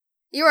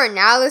You are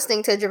now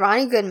listening to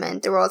Giovanni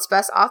Goodman, the world's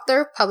best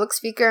author, public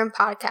speaker, and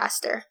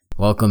podcaster.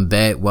 Welcome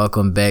back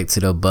to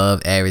the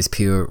Above Average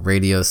Pure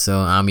Radio Show.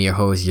 I'm your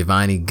host,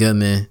 Giovanni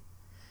Goodman,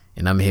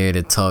 and I'm here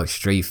to talk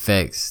straight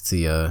facts to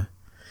y'all.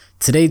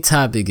 Today's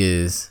topic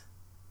is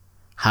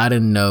how to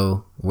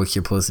know what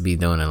you're supposed to be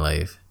doing in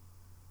life.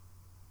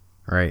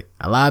 Right?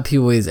 A lot of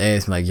people always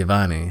ask me, like,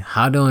 Giovanni,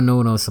 how do I know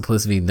what I'm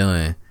supposed to be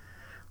doing?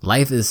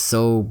 Life is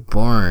so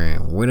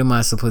boring. What am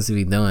I supposed to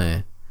be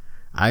doing?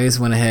 I just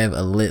want to have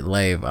a lit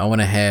life. I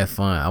want to have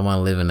fun. I want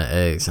to live in the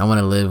X. I want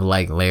to live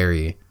like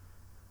Larry.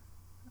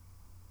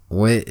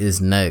 What is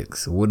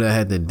next? What do I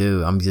have to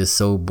do? I'm just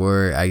so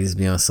bored. I just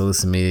be on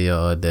social media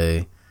all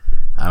day.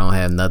 I don't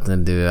have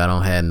nothing to do. I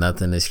don't have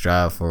nothing to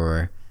strive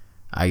for.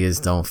 I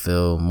just don't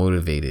feel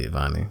motivated,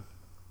 Vonnie.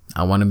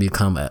 I want to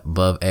become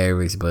above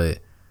average, but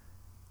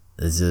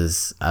it's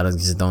just, I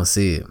just don't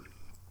see it.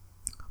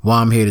 Well,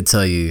 I'm here to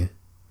tell you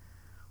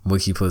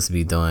what you're supposed to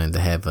be doing to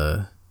have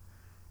a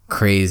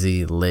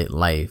crazy lit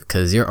life,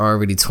 because you're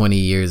already 20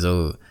 years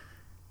old.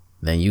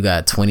 Then you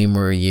got 20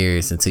 more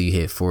years until you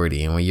hit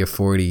 40, and when you're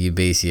 40 you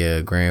basically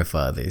a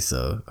grandfather,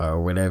 so,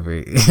 or whatever.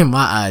 In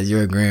my eyes,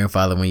 you're a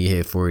grandfather when you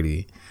hit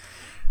 40.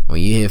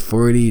 When you hit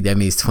 40, that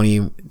means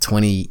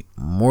 20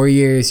 more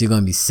years, you're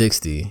gonna be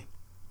 60.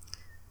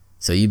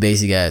 So you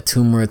basically got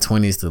 2 more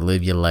 20s to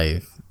live your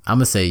life. I'm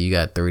gonna say you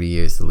got 30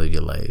 years to live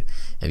your life.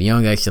 If you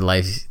don't got your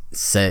life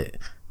set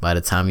by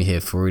the time you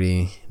hit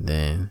 40,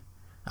 then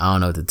I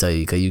don't know what to tell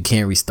you, because you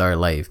can't restart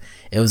life.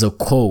 It was a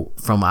quote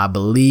from, I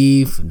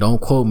believe,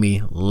 don't quote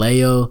me,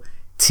 Lao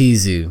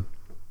Tzu.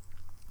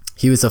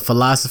 He was a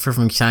philosopher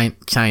from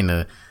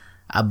China.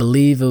 I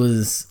believe it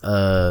was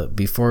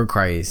before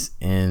Christ,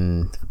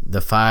 in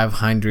the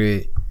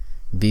 500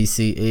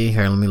 BCE.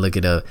 Here, let me look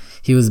it up.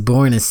 He was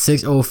born in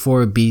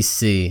 604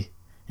 BC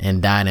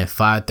and died in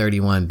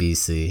 531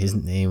 BC. His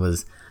name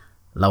was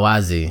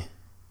Laozi,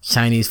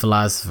 Chinese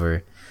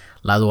philosopher.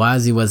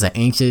 Laozi was an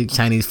ancient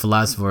Chinese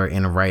philosopher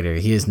and writer.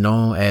 He is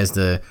known as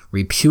the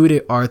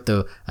reputed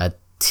author of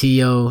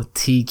Tao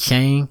Te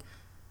Ching.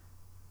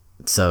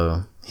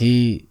 So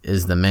he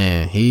is the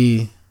man.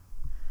 He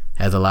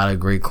has a lot of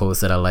great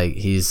quotes that I like.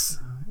 He's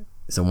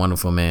a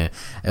wonderful man.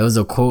 It was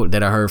a quote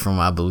that I heard from,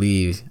 I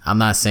believe, I'm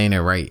not saying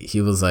it right.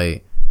 He was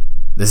like,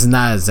 this is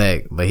not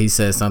exact, but he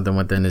said something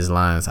within his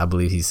lines. I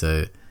believe he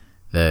said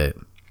that,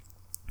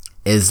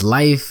 is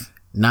life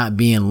not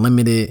being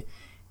limited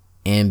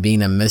and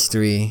being a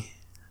mystery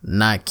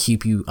not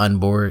keep you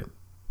unbored?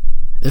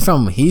 It's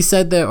from, he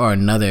said that, or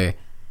another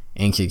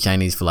ancient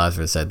Chinese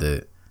philosopher said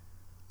that,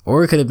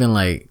 or it could have been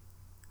like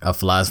a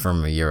philosopher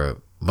from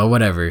Europe, but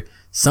whatever.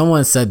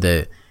 Someone said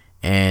that,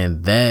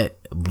 and that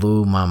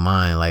blew my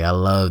mind. Like, I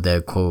love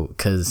that quote,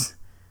 because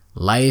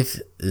life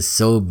is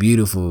so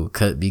beautiful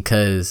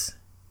because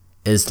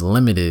it's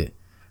limited.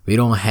 We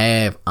don't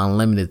have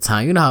unlimited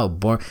time. You know how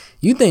boring.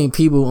 You think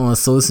people on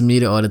social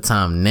media all the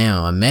time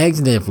now.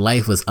 Imagine if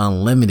life was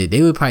unlimited.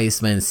 They would probably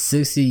spend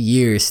 60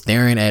 years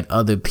staring at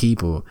other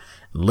people.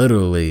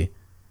 Literally.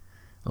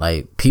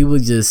 Like, people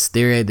just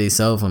stare at their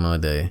cell phone all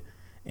day.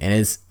 And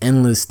it's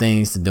endless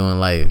things to do in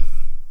life.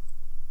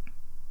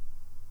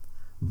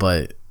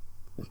 But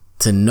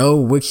to know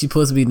what you're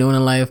supposed to be doing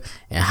in life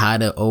and how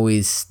to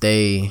always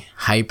stay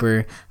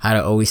hyper, how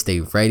to always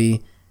stay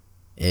ready,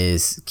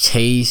 is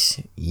chase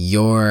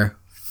your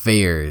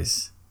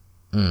fears.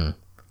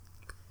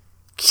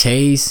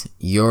 Chase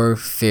your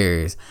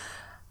fears.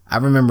 I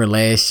remember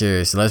last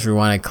year, so let's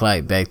rewind the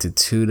clock back to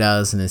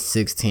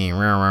 2016.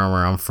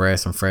 I'm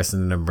fresh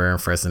in the burn,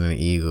 fresh in the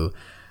eagle.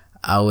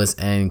 I was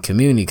in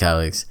community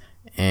college,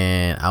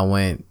 and I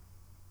went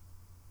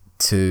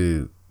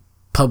to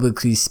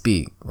publicly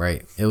speak,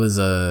 right? It was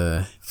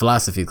a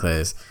philosophy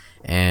class,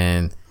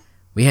 and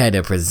we had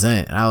to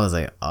present, and I was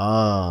like,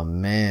 oh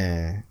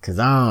man, because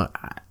that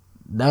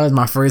was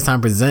my first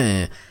time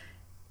presenting,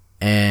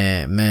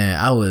 and man,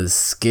 I was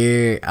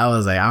scared. I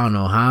was like, I don't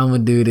know how I'm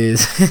gonna do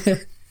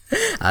this.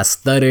 I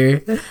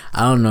stutter.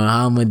 I don't know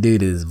how I'm gonna do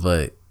this,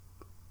 but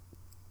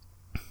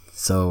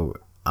so,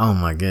 oh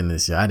my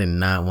goodness, yo, I did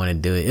not want to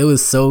do it. It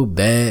was so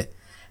bad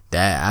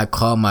that I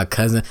called my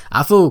cousin.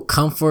 I feel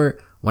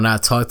comfort when I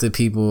talk to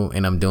people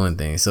and I'm doing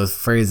things. So,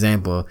 for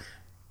example,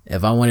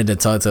 if I wanted to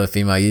talk to a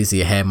female, I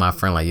usually had my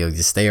friend like, yo,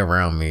 just stay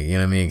around me. You know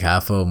what I mean?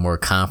 'Cause I feel more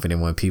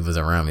confident when people's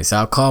around me. So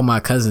I called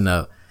my cousin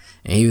up,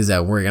 and he was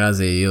at work, and I was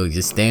like, yo,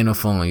 just stay on the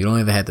phone. You don't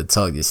even have to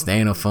talk. Just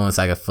stay on the phone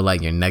so I can feel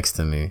like you're next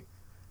to me,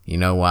 you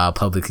know, while I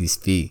publicly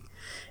speak.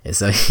 And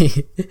so,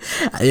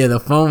 yeah, the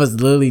phone was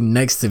literally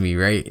next to me,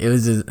 right? It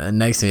was just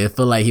next to me. It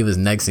felt like he was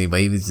next to me, but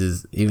he was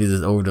just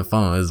over the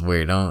phone. It was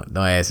weird. Don't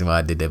ask me why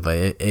I did that, but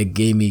it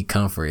gave me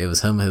comfort. It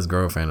was him and his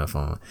girlfriend on the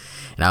phone.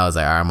 And I was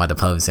like, all right, I'm about to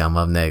publicly say I'm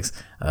up next.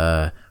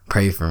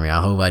 Pray for me.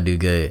 I hope I do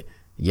good.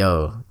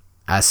 Yo,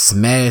 I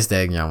smashed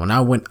that, y'all. When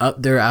I went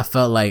up there, I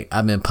felt like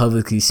I've been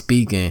publicly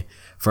speaking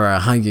for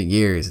 100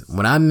 years.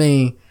 What I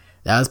mean,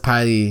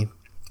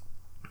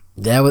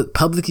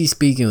 publicly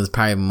speaking was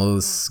probably the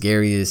most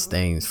scariest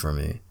things for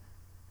me,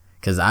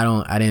 because I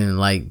didn't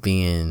like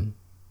being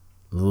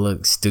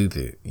look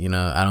stupid. You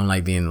know, I don't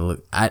like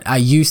being I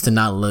used to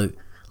not look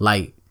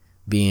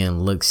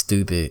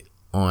stupid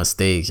on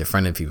stage in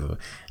front of people.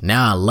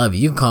 Now I love it.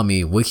 You can call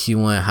me what you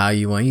want, how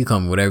you want. You call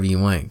me whatever you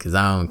want, because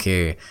I don't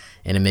care.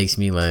 And it makes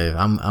me laugh.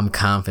 I'm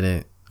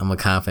confident. I'm a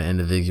confident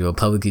individual.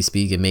 Publicly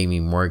speaking make me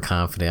more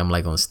confident. I'm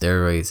like on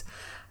steroids.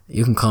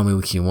 You can call me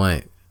what you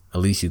want. At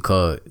least you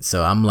call it.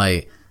 So I'm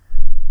like,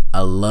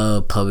 I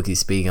love publicly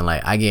speaking.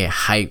 Like, I get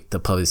hyped to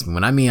public speaking.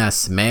 When I mean I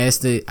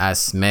smashed it, I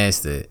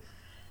smashed it.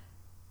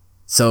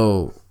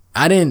 So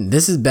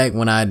this is back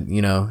when I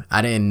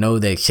didn't know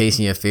that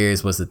chasing your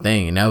fears was the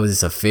thing. And that was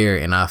just a fear,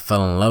 and I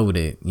fell in love with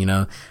it. You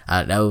know,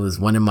 that was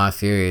one of my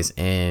fears.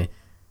 And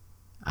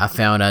I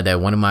found out that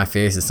one of my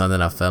fears is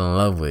something I fell in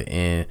love with.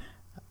 And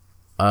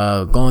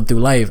going through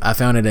life, I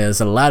found that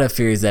there's a lot of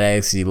fears that I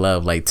actually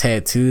love, like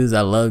tattoos.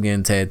 I love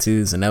getting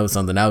tattoos, and that was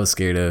something I was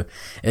scared of.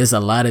 It's a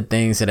lot of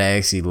things that I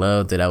actually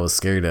love that I was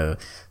scared of.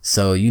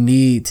 So you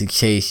need to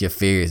chase your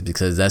fears,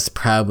 because that's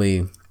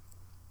probably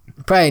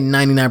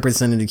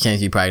 99% of the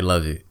chance you probably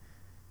love it.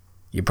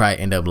 You probably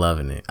end up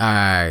loving it. All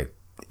right,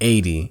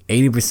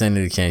 80% of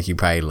the chance you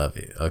probably love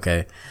it.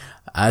 Okay,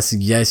 I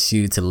suggest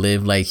you to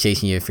live like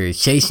chasing your fears.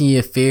 Chasing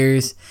your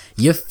fears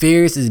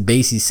is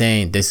basically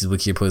saying this is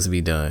what you're supposed to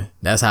be doing.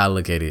 That's how I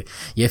look at it.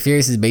 Your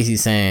fears is basically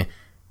saying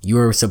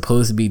you're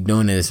supposed to be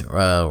doing this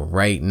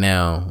right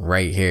now,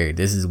 right here.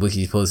 This is what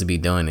you're supposed to be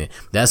doing it.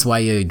 That's why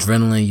your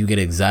adrenaline, you get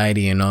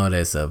anxiety and all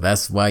that stuff.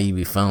 That's why you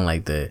be feeling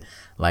like that.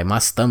 Like, my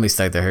stomach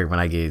start to hurt when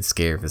I get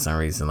scared for some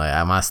reason.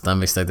 Like, my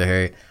stomach start to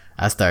hurt.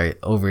 I start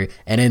over it.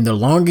 And then the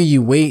longer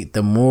you wait,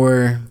 the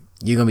more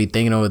you're going to be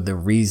thinking of the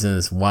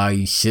reasons why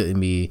you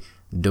shouldn't be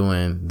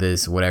doing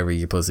this, whatever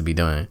you're supposed to be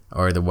doing,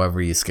 or the whatever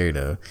you're scared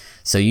of.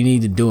 So you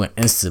need to do it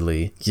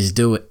instantly. Just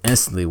do it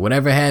instantly.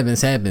 Whatever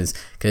happens, happens.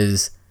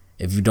 Because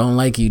if you don't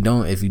like it, you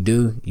don't. If you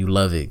do, you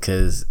love it.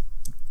 Because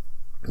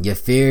your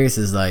fears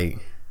is like,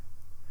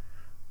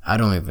 I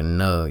don't even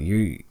know.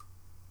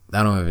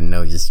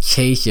 Just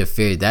chase your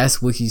fears.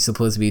 That's what you're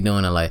supposed to be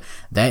doing in life.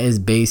 That is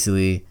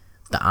basically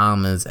the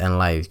almonds in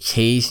life.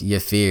 Chase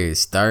your fears.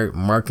 Start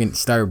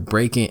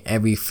breaking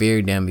every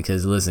fear down,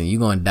 because listen,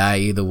 you're gonna die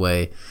either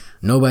way.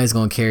 Nobody's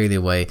gonna care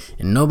either way,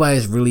 and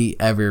nobody's really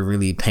ever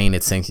really paying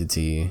attention to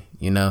you.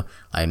 You know,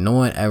 like, no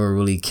one ever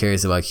really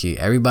cares about you.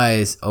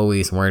 Everybody's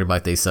always worried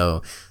about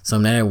themselves. So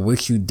no matter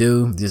what you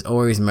do, just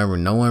always remember,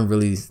 no one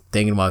really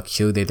thinking about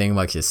you. They're thinking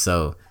about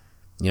yourself.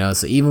 You know,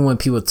 so even when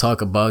people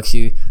talk about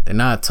you, they're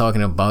not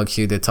talking about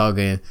you. They're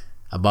talking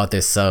about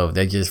themselves.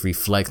 They're just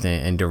reflecting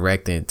and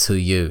directing to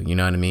you. You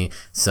know what I mean?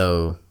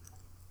 So,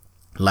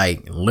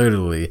 like,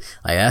 literally,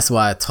 like, that's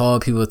why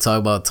tall people talk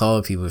about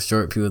tall people,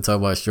 short people talk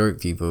about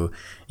short people,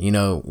 you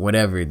know,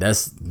 whatever.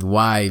 That's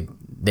why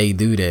they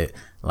do that.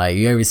 Like,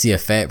 you ever see a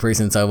fat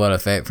person talk about a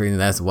fat person?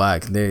 That's why.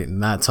 'Cause they're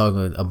not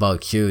talking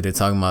about you. They're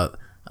talking about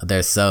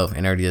their self,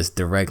 and they're just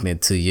directing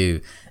it to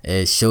you.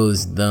 It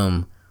shows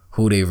them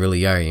who they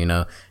really are, you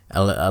know,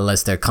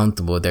 unless they're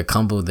comfortable. If they're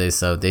comfortable with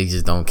themselves, they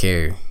just don't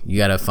care. You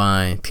gotta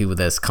find people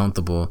that's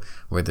comfortable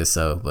with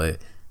themselves. But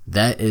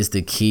that is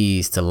the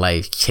keys to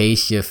life.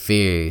 Chase your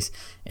fears.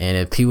 And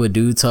if people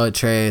do talk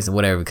trash,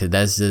 whatever, because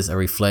that's just a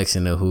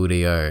reflection of who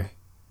they are.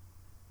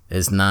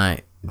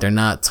 They're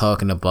not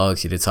talking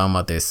about you. They're talking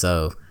about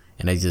themselves,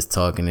 and they're just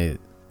they're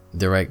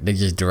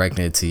just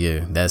directing it to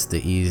you. That's the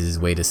easiest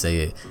way to say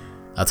it.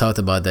 I talked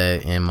about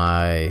that in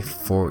my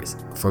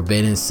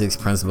Forbidden 6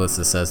 Principles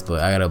of Success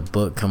book. I got a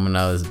book coming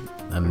out. It's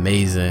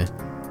amazing.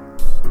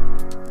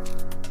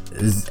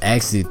 It's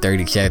actually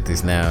 30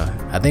 chapters now.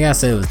 I think I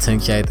said it was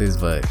 10 chapters,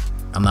 but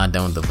I'm not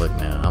done with the book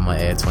now. I'm gonna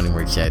add 20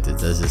 more chapters.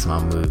 That's just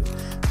my mood.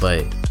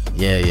 But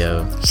yeah,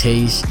 yo,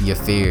 chase your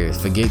fears.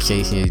 Forget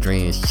chasing your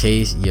dreams.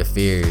 Chase your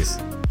fears.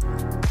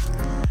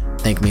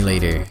 Thank me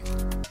later.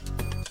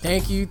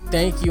 Thank you,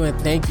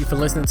 and thank you for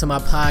listening to my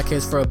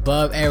podcast for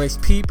Above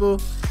Average People.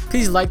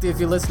 Please like it if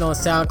you're listening on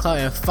SoundCloud,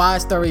 and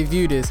 5-star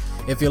review this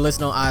if you're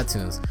listening on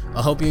iTunes.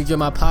 I hope you enjoy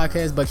my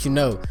podcast, but you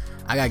know,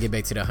 I gotta get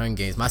back to the Hunger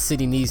Games. My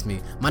city needs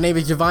me. My name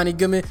is Giovanni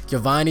Goodman,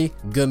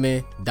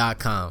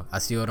 GiovanniGoodman.com. I'll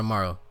see you all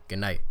tomorrow. Good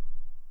night.